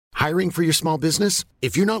Hiring for your small business?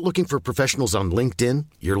 If you're not looking for professionals on LinkedIn,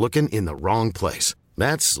 you're looking in the wrong place.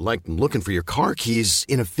 That's like looking for your car keys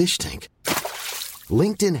in a fish tank.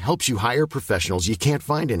 LinkedIn helps you hire professionals you can't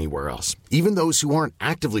find anywhere else, even those who aren't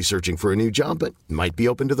actively searching for a new job but might be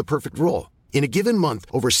open to the perfect role. In a given month,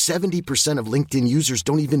 over 70% of LinkedIn users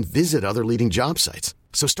don't even visit other leading job sites.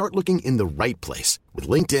 So start looking in the right place. With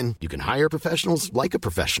LinkedIn, you can hire professionals like a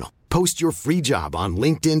professional. Post your free job on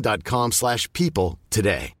linkedin.com/people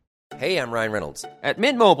today. Hey, I'm Ryan Reynolds. At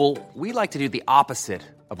Mint Mobile, we like to do the opposite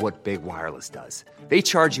of what Big Wireless does. They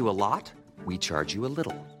charge you a lot, we charge you a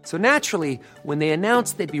little. So naturally, when they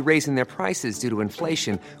announced they'd be raising their prices due to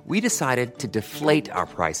inflation, we decided to deflate our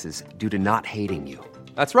prices due to not hating you.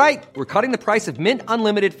 That's right. We're cutting the price of Mint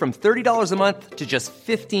Unlimited from $30 a month to just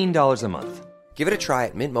 $15 a month. Give it a try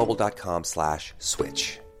at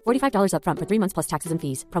mintmobile.com/switch. $45 up front for 3 months plus taxes and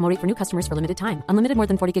fees. Promo rate for new customers for limited time. Unlimited more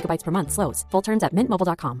than 40 gigabytes per month. Slows full terms at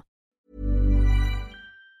mintmobile.com.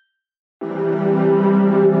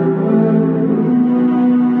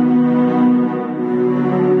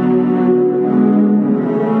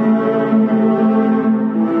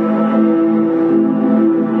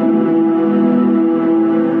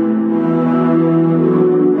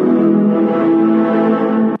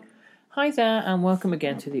 Hi there, and welcome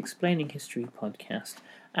again to the Explaining History podcast.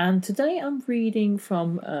 And today I'm reading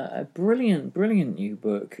from a brilliant new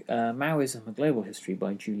book, Maoism: A Global History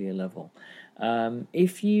by Julia Lovell.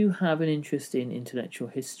 If you have an interest in intellectual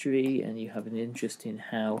history and you have an interest in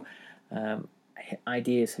how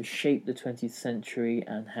ideas have shaped the 20th century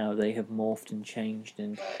and how they have morphed and changed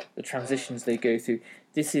and the transitions they go through,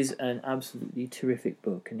 this is an absolutely terrific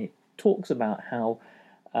book, and it talks about how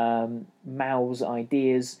Mao's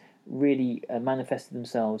ideas really manifested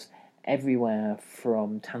themselves everywhere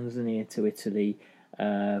from Tanzania to Italy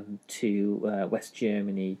to West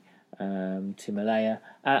Germany to Malaya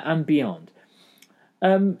and beyond.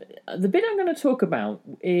 The bit I'm going to talk about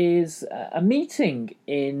is a meeting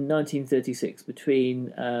in 1936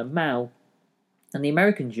 between Mao and the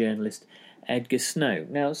American journalist Edgar Snow.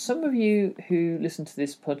 Now, some of you who listen to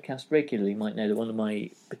this podcast regularly might know that one of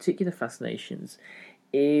my particular fascinations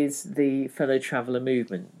is the fellow traveller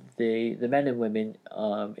movement, the men and women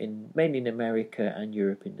mainly in America and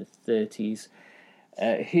Europe in the 30s,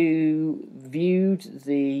 who viewed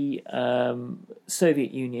the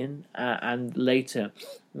Soviet Union and later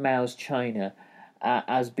Mao's China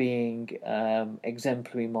as being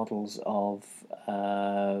exemplary models of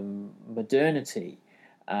modernity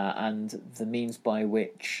and the means by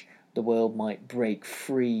which the world might break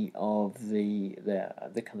free of the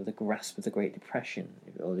kind of the grasp of the Great Depression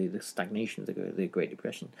or the stagnation of the Great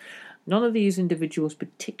Depression. None of these individuals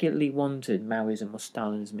particularly wanted Maoism or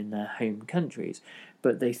Stalinism in their home countries,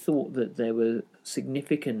 but they thought that there were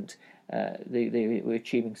significant. They were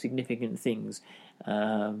achieving significant things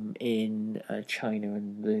in China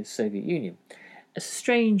and the Soviet Union. A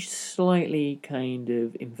strange, slightly kind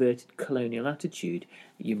of inverted colonial attitude,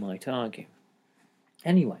 you might argue.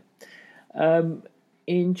 Anyway,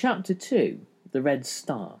 in Chapter 2, The Red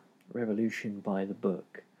Star, Revolution by the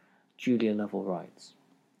Book, Julia Lovell writes,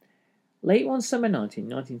 late one summer night in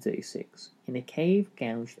 1936, in a cave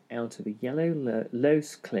gouged out of a yellow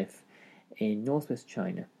loess cliff in northwest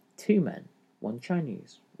China, two men, one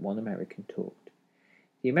Chinese, one American, talked.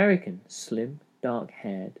 The American, slim,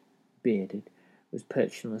 dark-haired, bearded, was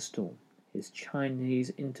perched on a stool. His Chinese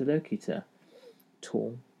interlocutor,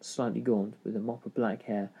 tall, slightly gaunt, with a mop of black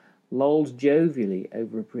hair, lolled jovially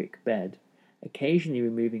over a brick bed, occasionally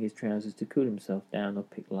removing his trousers to cool himself down or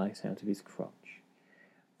pick lice out of his crotch.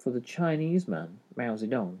 For the Chinese man, Mao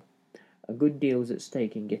Zedong, a good deal was at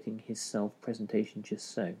stake in getting his self-presentation just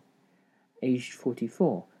so. Aged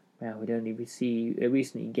 44, Mao had only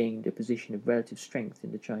recently gained a position of relative strength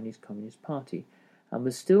in the Chinese Communist Party, and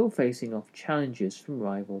was still facing off challenges from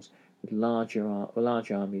rivals with large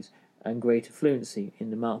armies and greater fluency in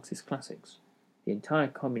the Marxist classics. The entire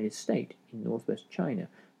communist state in northwest China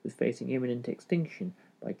was facing imminent extinction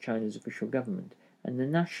by China's official government and the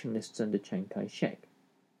nationalists under Chiang Kai-shek.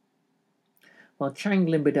 While Chiang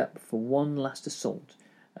limbered up for one last assault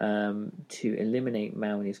to eliminate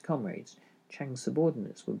Mao and his comrades, Chiang's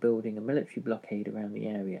subordinates were building a military blockade around the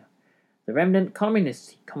area. The remnant communists,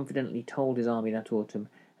 he confidently told his army that autumn,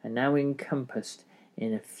 are now encompassed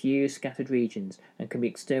in a few scattered regions and can be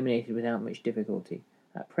exterminated without much difficulty.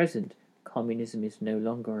 At present, communism is no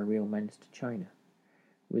longer a real menace to China.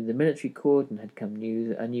 With the military cordon had come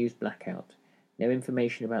a news blackout. No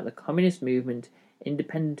information about the communist movement,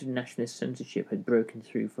 independent of nationalist censorship, had broken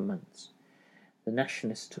through for months. The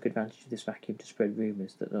nationalists took advantage of this vacuum to spread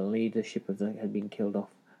rumours that the leadership had been killed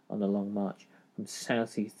off on the Long March,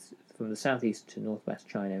 from the southeast to northwest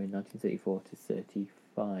China in 1934 to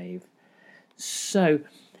 35. So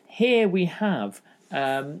here we have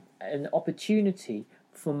an opportunity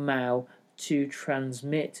for Mao to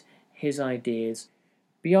transmit his ideas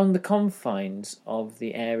beyond the confines of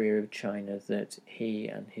the area of China that he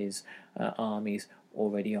and his armies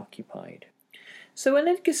already occupied. So when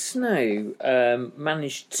Edgar Snow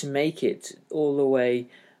managed to make it all the way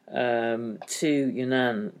to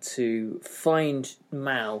Yunnan to find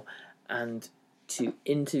Mao and to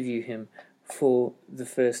interview him for the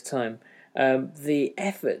first time, the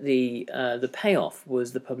payoff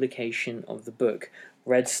was the publication of the book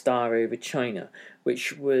Red Star Over China,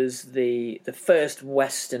 which was the first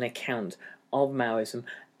Western account of Maoism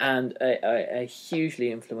and a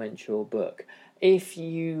hugely influential book. If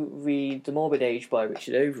you read The Morbid Age by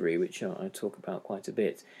Richard Overy, which I talk about quite a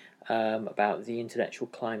bit, about the intellectual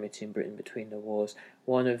climate in Britain between the wars,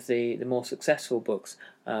 one of the more successful books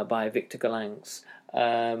by Victor Gollancz,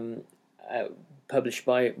 published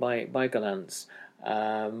by Gollancz,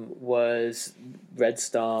 was Red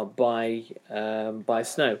Star by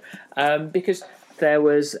Snow, because there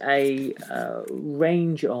was a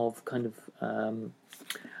range of kind of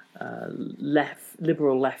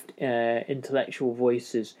liberal left intellectual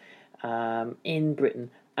voices in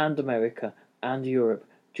Britain and America and Europe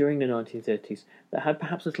during the 1930s that had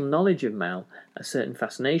perhaps little knowledge of Mao, a certain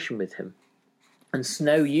fascination with him. And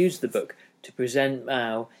Snow used the book to present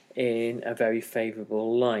Mao in a very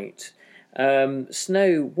favourable light.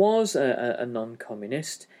 Snow was a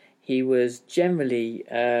non-communist. He was generally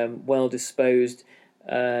well disposed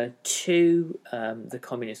to the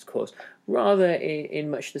communist cause, rather in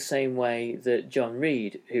much the same way that John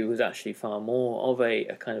Reed, who was actually far more of a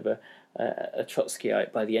kind of a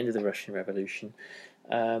Trotskyite by the end of the Russian Revolution,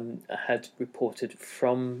 had reported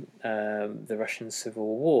from the Russian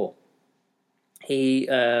Civil War.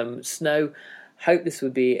 Snow hoped this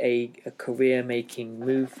would be a career-making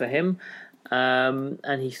move for him,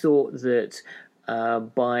 and he thought that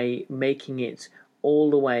by making it all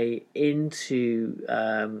the way into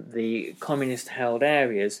the communist-held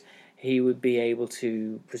areas, he would be able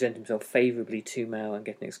to present himself favourably to Mao and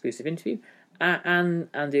get an exclusive interview, and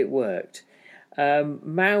it worked.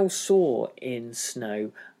 Mao saw in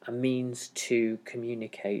Snow a means to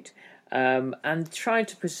communicate, and tried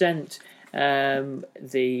to present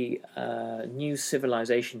the new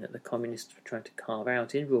civilization that the communists were trying to carve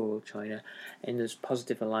out in rural China in as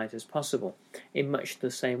positive a light as possible, in much the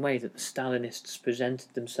same way that the Stalinists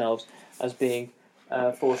presented themselves as being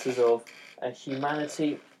forces of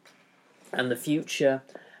humanity and the future,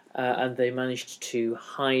 and they managed to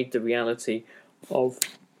hide the reality of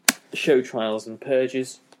show trials and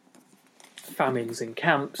purges, famines and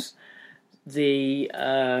camps. The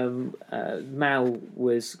Mao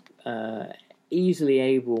was easily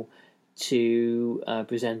able to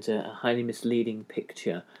present a highly misleading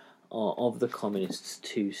picture of the communists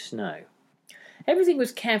to Snow. Everything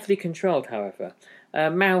was carefully controlled, however.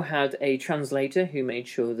 Mao had a translator who made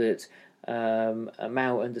sure that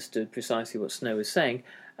Mao understood precisely what Snow was saying,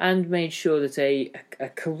 and made sure that a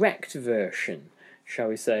correct version, shall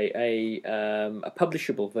we say, a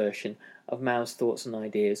publishable version of Mao's thoughts and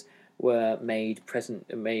ideas were made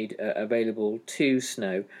available to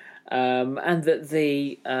Snow, and that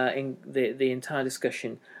the entire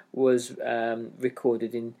discussion was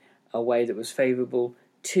recorded in a way that was favourable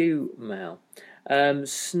to Mao.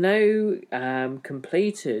 Snow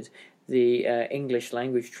completed the English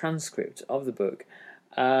language transcript of the book,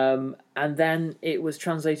 and then it was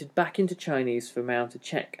translated back into Chinese for Mao to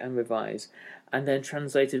check and revise, and then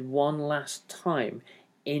translated one last time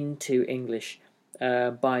into English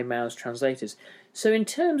by Mao's translators. So in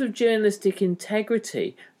terms of journalistic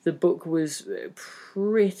integrity, the book was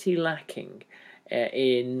pretty lacking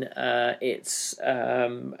in its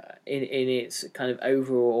kind of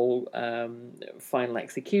overall final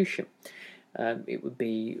execution. It would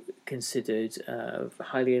be considered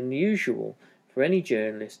highly unusual for any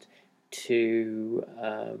journalist to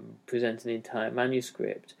present an entire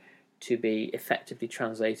manuscript to be effectively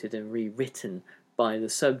translated and rewritten by the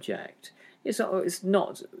subject. It's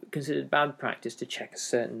not considered bad practice to check a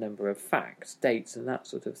certain number of facts, dates, and that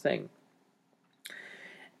sort of thing.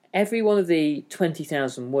 Every one of the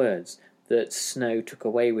 20,000 words that Snow took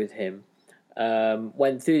away with him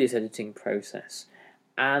went through this editing process,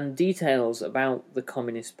 and details about the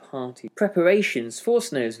Communist Party preparations for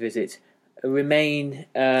Snow's visit remain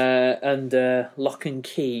under lock and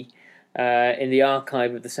key in the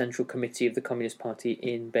archive of the Central Committee of the Communist Party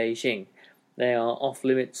in Beijing. They are off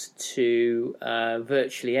limits to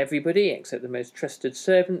virtually everybody except the most trusted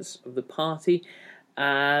servants of the party,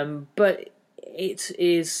 but it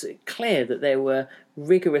is clear that there were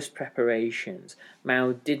rigorous preparations.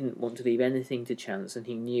 Mao didn't want to leave anything to chance, and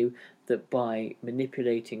he knew that by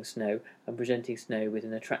manipulating Snow and presenting Snow with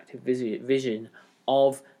an attractive vision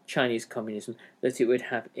of Chinese communism, that it would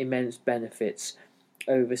have immense benefits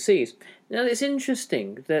overseas. Now, it's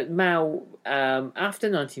interesting that Mao, after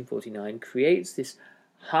 1949, creates this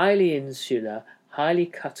highly insular, highly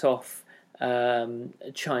cut off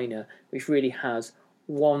China, which really has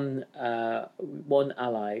one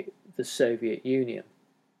ally, the Soviet Union.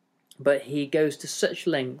 But he goes to such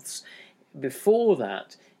lengths before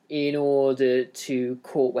that in order to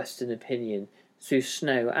court Western opinion through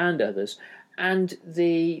Snow and others. And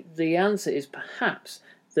the answer is perhaps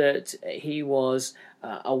that he was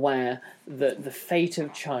aware that the fate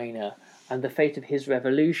of China and the fate of his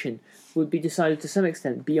revolution would be decided to some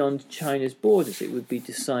extent beyond China's borders. It would be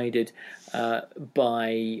decided by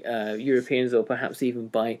Europeans, or perhaps even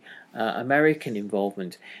by American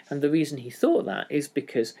involvement. And the reason he thought that is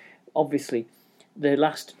because, obviously, the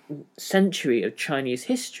last century of Chinese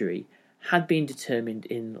history had been determined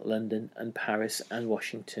in London and Paris and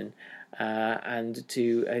Washington, and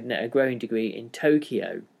to a growing degree in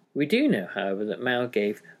Tokyo. We do know, however, that Mao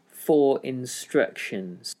gave 4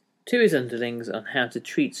 instructions to his underlings on how to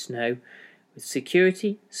treat Snow with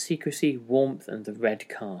security, secrecy, warmth, and the red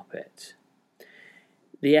carpet.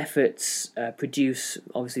 The efforts produce,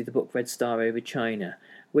 obviously, the book Red Star Over China,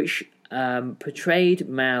 which portrayed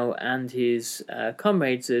Mao and his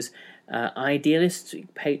comrades as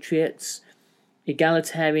idealistic patriots,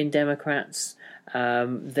 egalitarian democrats.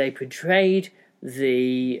 They portrayed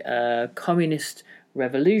the communist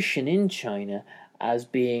revolution in China as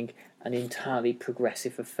being an entirely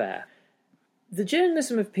progressive affair. The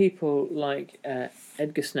journalism of people like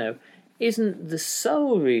Edgar Snow isn't the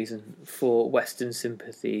sole reason for Western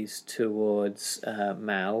sympathies towards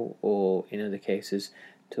Mao, or in other cases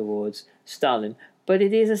towards Stalin, but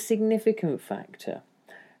it is a significant factor.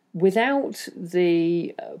 Without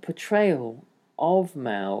the portrayal of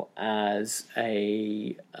Mao as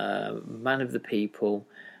a man of the people,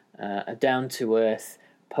 a down-to-earth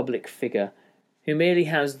public figure who merely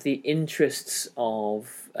has the interests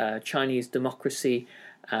of Chinese democracy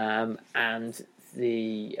and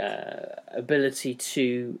the ability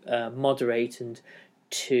to moderate and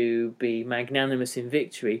to be magnanimous in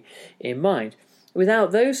victory in mind.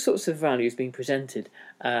 Without those sorts of values being presented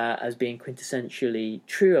as being quintessentially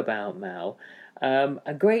true about Mao,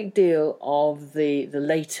 a great deal of the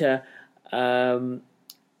later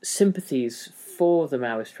sympathies for the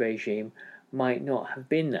Maoist regime might not have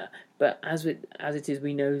been there. But as it is,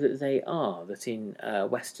 we know that they are, that in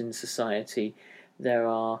Western society there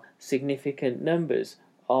are significant numbers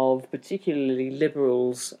of particularly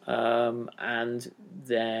liberals and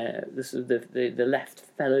the left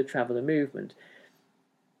fellow traveller movement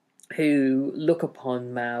who look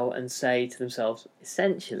upon Mao and say to themselves,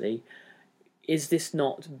 essentially, is this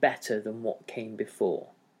not better than what came before?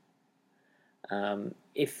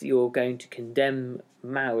 If you're going to condemn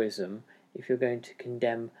Maoism, if you're going to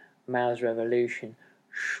condemn Mao's revolution,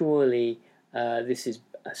 surely this is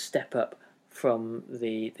a step up from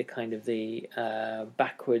the kind of the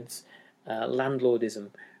backwards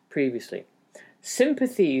landlordism previously.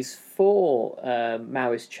 Sympathies for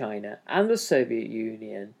Maoist China and the Soviet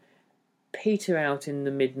Union peter out in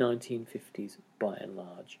the mid-1950s by and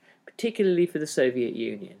large, particularly for the Soviet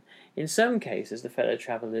Union. In some cases, the fellow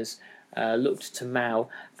travellers looked to Mao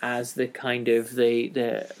as the kind of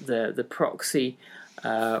the proxy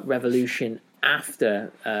revolution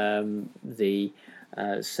after the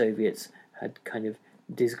Soviets had kind of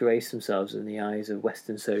disgraced themselves in the eyes of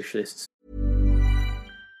Western socialists.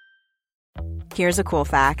 Here's a cool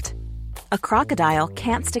fact. A crocodile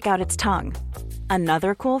can't stick out its tongue.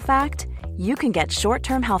 Another cool fact, you can get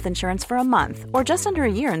short-term health insurance for a month or just under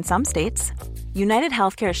a year in some states. United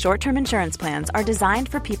Healthcare short-term insurance plans are designed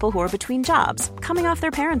for people who are between jobs, coming off their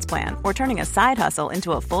parents' plan, or turning a side hustle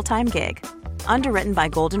into a full-time gig. Underwritten by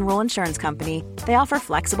Golden Rule Insurance Company, they offer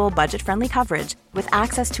flexible, budget-friendly coverage with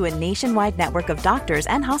access to a nationwide network of doctors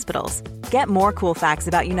and hospitals. Get more cool facts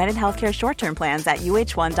about United Healthcare short-term plans at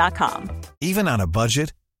uh1.com. Even on a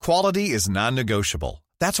budget, quality is non-negotiable.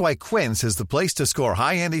 That's why Quince is the place to score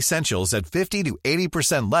high-end essentials at 50 to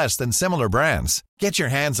 80% less than similar brands. Get your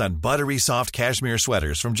hands on buttery soft cashmere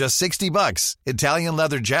sweaters from just $60, Italian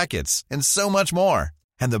leather jackets, and so much more.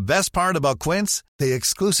 And the best part about Quince, they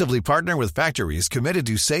exclusively partner with factories committed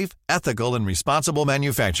to safe, ethical, and responsible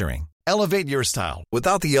manufacturing. Elevate your style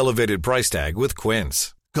without the elevated price tag with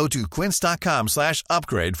Quince. Go to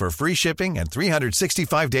quince.com/upgrade for free shipping and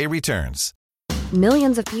 365-day returns.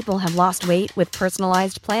 Millions of people have lost weight with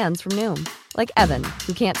personalized plans from Noom. Like Evan,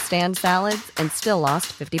 who can't stand salads and still lost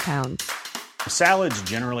 50 pounds. Salads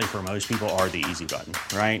generally for most people are the easy button,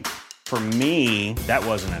 right? For me, that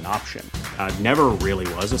wasn't an option. I never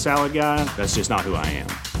really was a salad guy. That's just not who I am.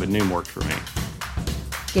 But Noom worked for me.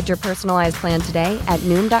 Get your personalized plan today at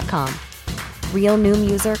Noom.com. Real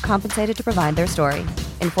Noom user compensated to provide their story.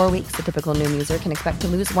 In 4 weeks, the typical Noom user can expect to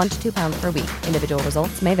lose 1 to 2 pounds per week. Individual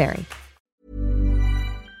results may vary.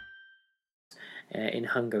 In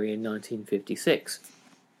Hungary in 1956.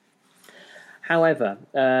 However,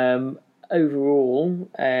 overall,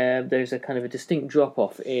 there's a kind of a distinct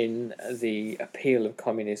drop-off in the appeal of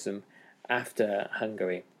communism after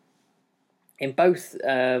Hungary. In both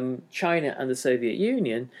China and the Soviet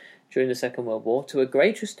Union during the Second World War, to a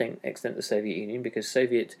greater extent the Soviet Union, because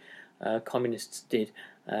Soviet communists did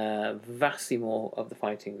vastly more of the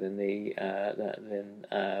fighting than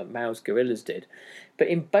Mao's guerrillas did. But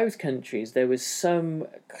in both countries, there was some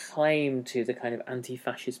claim to the kind of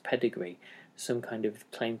anti-fascist pedigree, some kind of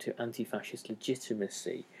claim to anti-fascist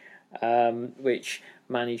legitimacy, which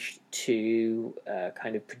managed to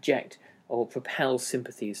kind of project or propel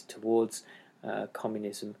sympathies towards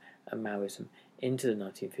communism and Maoism into the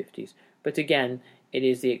 1950s. But again, it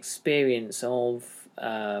is the experience of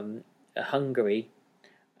Hungary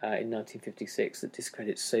in 1956 that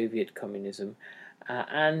discredits Soviet communism,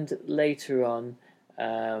 and later on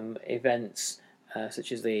events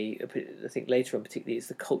such as I think later on particularly it's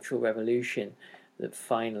the Cultural Revolution that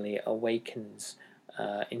finally awakens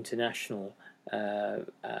international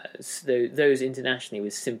those internationally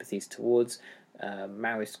with sympathies towards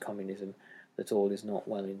Maoist communism, that all is not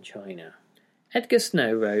well in China. Edgar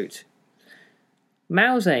Snow wrote,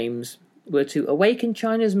 Mao's aims were to awaken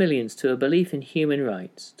China's millions to a belief in human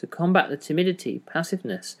rights, to combat the timidity,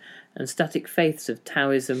 passiveness, and static faiths of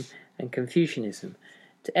Taoism and Confucianism,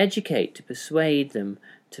 to educate, to persuade them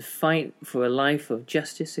to fight for a life of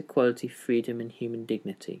justice, equality, freedom, and human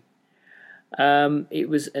dignity. It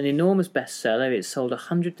was an enormous bestseller. It sold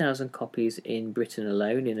 100,000 copies in Britain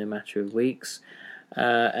alone in a matter of weeks,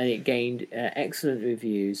 and it gained excellent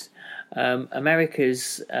reviews.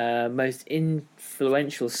 America's most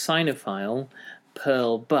influential Sinophile,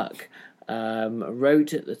 Pearl Buck,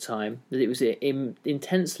 wrote at the time that it was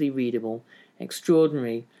intensely readable,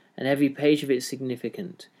 extraordinary, and every page of it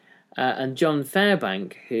significant. And John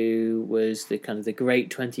Fairbank, who was the great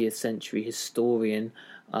 20th century historian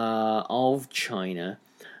of China,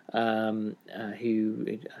 who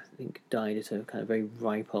I think died at a kind of very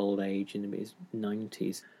ripe old age in his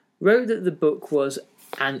 90s, wrote that the book was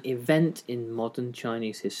an event in modern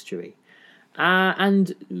Chinese history.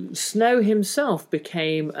 And Snow himself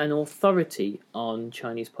became an authority on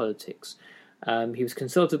Chinese politics. He was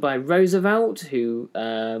consulted by Roosevelt, who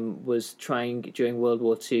was trying during World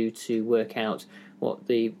War II to work out what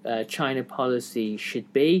the China policy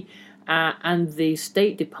should be, and the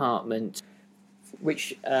State Department,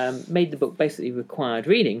 which made the book basically required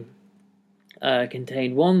reading,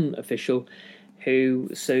 contained one official who,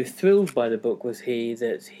 so thrilled by the book was he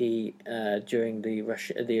that he, during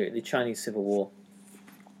the Chinese Civil War,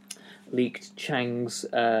 leaked Chiang's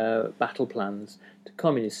battle plans to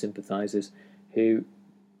communist sympathizers, who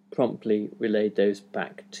promptly relayed those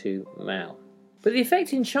back to Mao. But the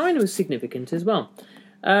effect in China was significant as well.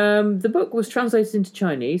 The book was translated into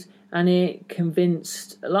Chinese, and it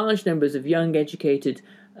convinced large numbers of young, educated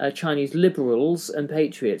Chinese liberals and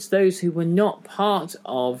patriots, those who were not part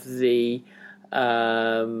of the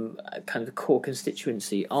kind of the core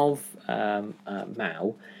constituency of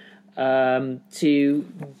Mao, to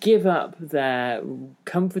give up their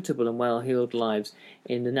comfortable and well-heeled lives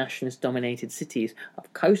in the nationalist-dominated cities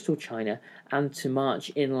of coastal China and to march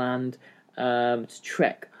inland, to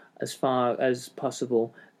trek as far as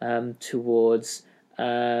possible towards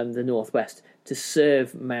the northwest to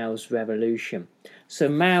serve Mao's revolution. So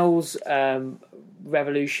Mao's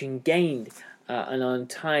revolution gained an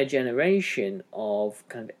entire generation of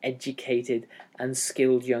kind of educated and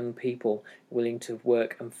skilled young people willing to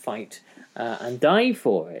work and fight and die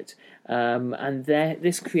for it. And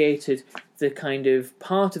this created the kind of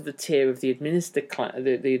part of the tier of the administrator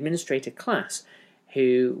class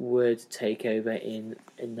who would take over in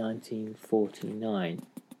 1949.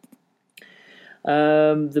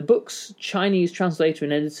 The book's Chinese translator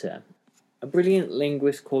and editor, a brilliant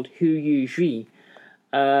linguist called Hu Yuzhi,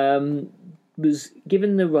 was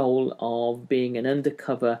given the role of being an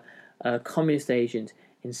undercover communist agent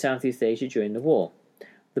in Southeast Asia during the war.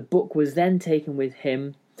 The book was then taken with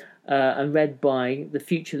him and read by the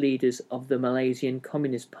future leaders of the Malaysian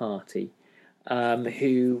Communist Party,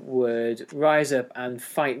 who would rise up and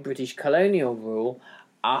fight British colonial rule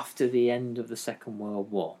after the end of the Second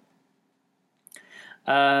World War.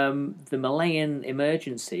 The Malayan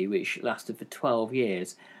Emergency, which lasted for 12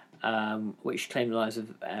 years, which claimed the lives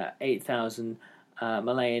of 8,000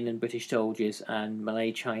 Malayan and British soldiers and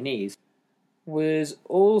Malay Chinese, was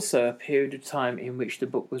also a period of time in which the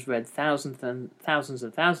book was read thousands and thousands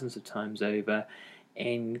of times over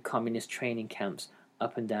in communist training camps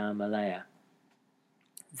up and down Malaya.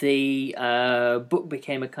 The book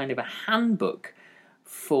became a kind of a handbook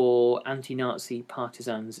for anti-Nazi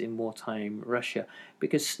partisans in wartime Russia,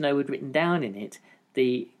 because Snow had written down in it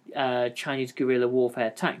the Chinese guerrilla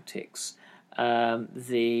warfare tactics,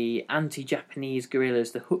 the anti-Japanese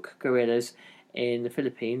guerrillas, the Huk guerrillas in the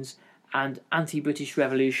Philippines, and anti-British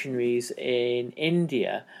revolutionaries in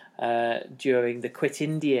India during the Quit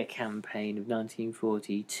India campaign of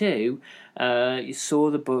 1942. You saw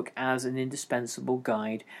the book as an indispensable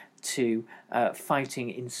guide to fighting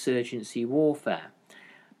insurgency warfare.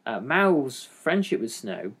 Mao's friendship with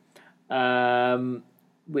Snow,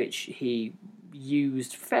 which he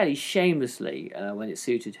used fairly shamelessly when it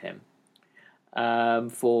suited him,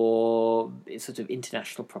 for sort of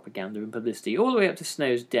international propaganda and publicity, all the way up to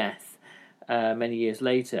Snow's death many years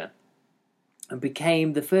later, and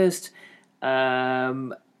became the first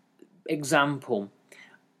example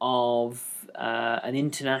of an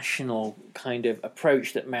international kind of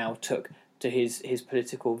approach that Mao took to his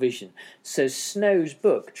political vision. So Snow's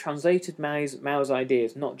book translated Mao's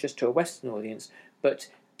ideas not just to a Western audience, but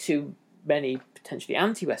to many potentially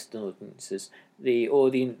anti-Western audiences,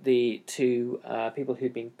 to people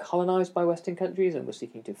who'd been colonized by Western countries and were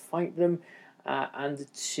seeking to fight them,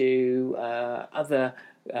 and to other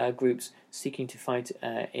groups seeking to fight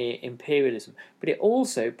imperialism. But it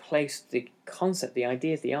also placed the concept, the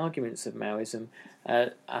ideas, the arguments of Maoism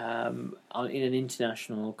in an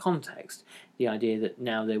international context. The idea that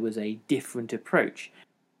now there was a different approach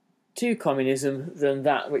to communism than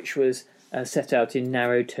that which was set out in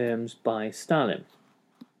narrow terms by Stalin.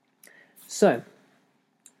 So,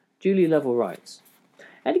 Julie Lovell writes,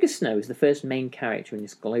 Edgar Snow is the first main character in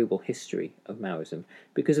this global history of Maoism,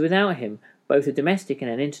 because without him, both a domestic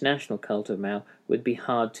and an international cult of Mao would be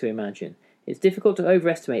hard to imagine. It's difficult to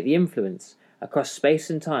overestimate the influence across space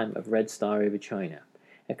and time of Red Star over China.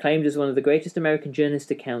 Acclaimed as one of the greatest American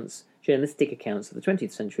journalistic accounts of the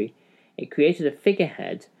 20th century, it created a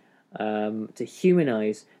figurehead to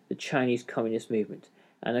humanize the Chinese Communist movement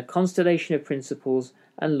and a constellation of principles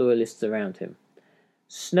and loyalists around him.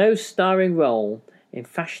 Snow's starring role in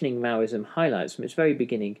fashioning Maoism highlights from its very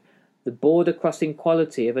beginning the border-crossing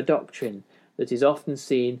quality of a doctrine that is often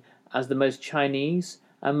seen as the most Chinese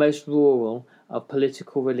and most rural of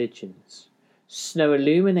political religions. Snow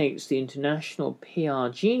illuminates the international PR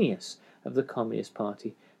genius of the Communist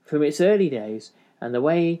Party from its early days and the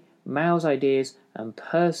way Mao's ideas and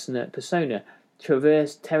persona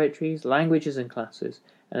traversed territories, languages and classes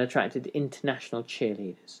and attracted international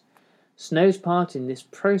cheerleaders. Snow's part in this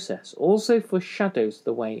process also foreshadows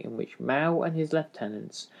the way in which Mao and his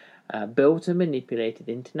lieutenants built and manipulated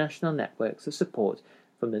international networks of support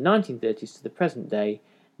from the 1930s to the present day,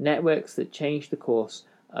 networks that changed the course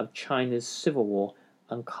of China's Civil War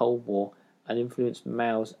and Cold War and influenced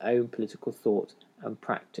Mao's own political thought and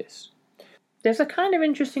practice. There's a kind of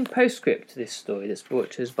interesting postscript to this story that's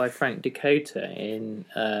brought to us by Frank Dakota in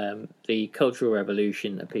The Cultural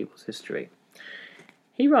Revolution, A People's History.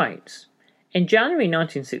 He writes, in January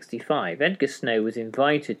 1965, Edgar Snow was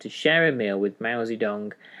invited to share a meal with Mao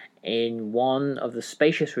Zedong in one of the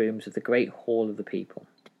spacious rooms of the Great Hall of the People.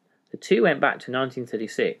 The two went back to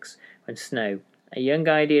 1936, when Snow, a young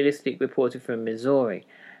idealistic reporter from Missouri,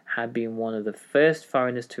 had been one of the first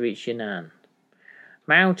foreigners to reach Yan'an.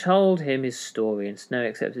 Mao told him his story, and Snow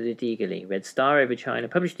accepted it eagerly. Red Star over China,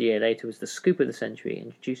 published a year later, was the scoop of the century,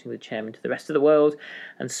 introducing the chairman to the rest of the world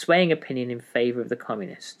and swaying opinion in favour of the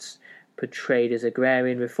communists, portrayed as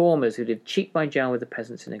agrarian reformers who lived cheek by jowl with the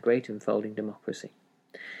peasants in a great unfolding democracy.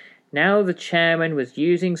 Now the chairman was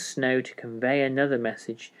using Snow to convey another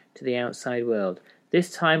message to the outside world,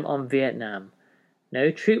 this time on Vietnam. No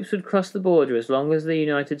troops would cross the border as long as the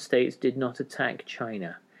United States did not attack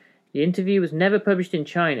China. The interview was never published in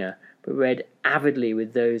China, but read avidly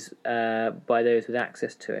with by those with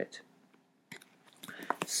access to it.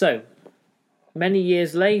 So, many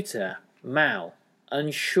years later, Mao,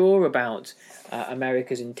 unsure about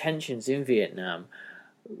America's intentions in Vietnam,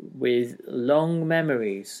 with long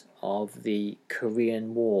memories of the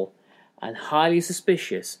Korean War, and highly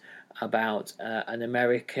suspicious about an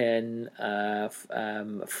American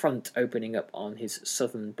front opening up on his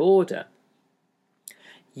southern border,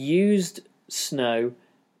 used Snow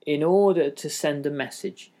in order to send a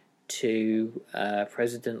message to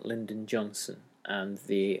President Lyndon Johnson and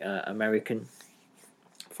the American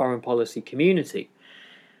foreign policy community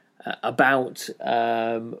about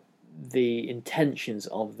the intentions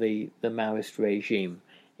of the Maoist regime.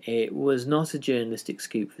 It was not a journalistic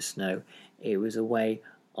scoop for Snow. It was a way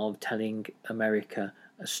of telling America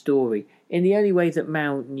a story in the only way that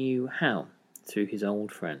Mao knew how, through his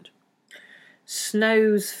old friend.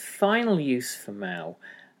 Snow's final use for Mao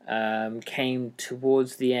came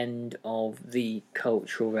towards the end of the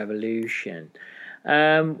Cultural Revolution.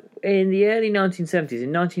 In the early 1970s,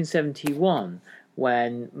 in 1971,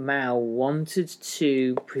 when Mao wanted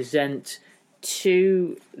to present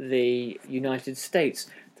to the United States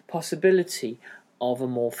the possibility of a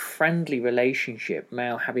more friendly relationship,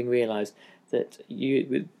 Mao having realised that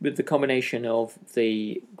with the combination of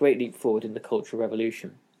the Great Leap Forward in the Cultural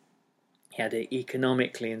Revolution, he had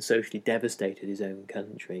economically and socially devastated his own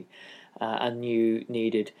country and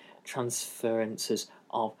needed transferences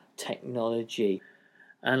of technology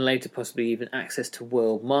and later possibly even access to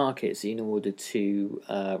world markets in order to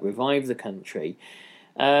revive the country.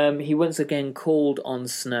 He once again called on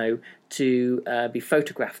Snow to be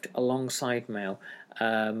photographed alongside Mao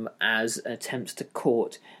as attempts to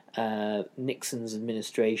court Nixon's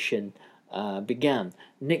administration began.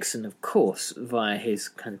 Nixon, of course, via his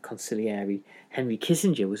kind of consigliere Henry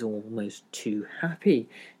Kissinger, was almost too happy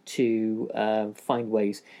to find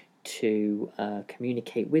ways to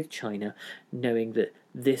communicate with China, knowing that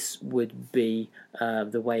this would be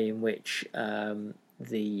the way in which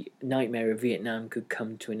the nightmare of Vietnam could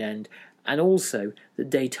come to an end, and also the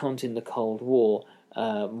détente in the Cold War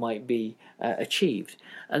might be achieved.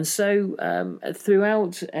 And so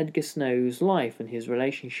throughout Edgar Snow's life and his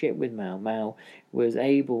relationship with Mao, Mao was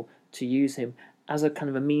able to use him as a kind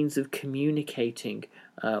of a means of communicating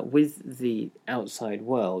with the outside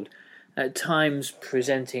world, at times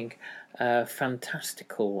presenting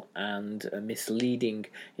fantastical and misleading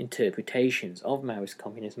interpretations of Maoist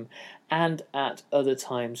communism, and at other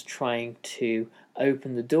times trying to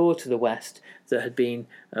open the door to the West that had been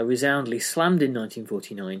resoundingly slammed in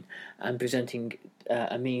 1949, and presenting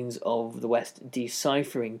a means of the West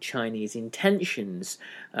deciphering Chinese intentions,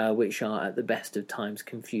 which are at the best of times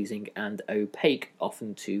confusing and opaque,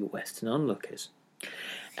 often to Western onlookers.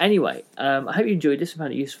 Anyway, I hope you enjoyed this and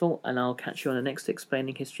found it useful, and I'll catch you on the next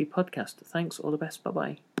Explaining History podcast. Thanks, all the best,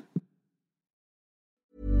 bye-bye.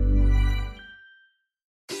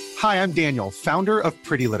 Hi, I'm Daniel, founder of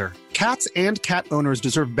Pretty Litter. Cats and cat owners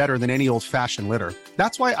deserve better than any old-fashioned litter.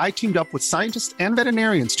 That's why I teamed up with scientists and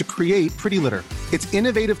veterinarians to create Pretty Litter. Its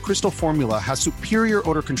innovative crystal formula has superior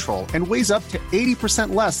odor control and weighs up to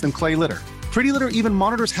 80% less than clay litter. Pretty Litter even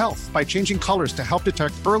monitors health by changing colors to help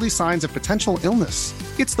detect early signs of potential illness.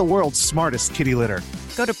 It's the world's smartest kitty litter.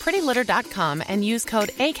 Go to prettylitter.com and use code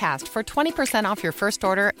ACAST for 20% off your first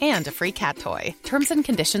order and a free cat toy. Terms and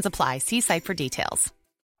conditions apply. See site for details.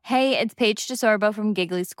 Hey, it's Paige DeSorbo from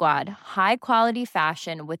Giggly Squad. High quality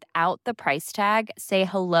fashion without the price tag. Say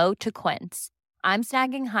hello to Quince. I'm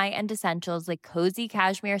snagging high-end essentials like cozy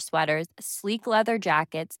cashmere sweaters, sleek leather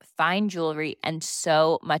jackets, fine jewelry, and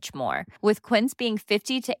so much more. With Quince being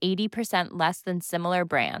 50 to 80% less than similar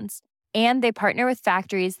brands. And they partner with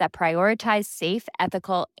factories that prioritize safe,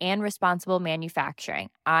 ethical, and responsible manufacturing.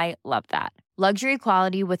 I love that. Luxury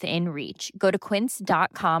quality within reach. Go to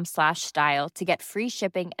quince.com/style to get free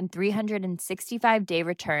shipping and 365-day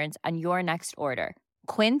returns on your next order.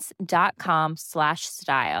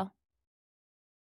 Quince.com/style.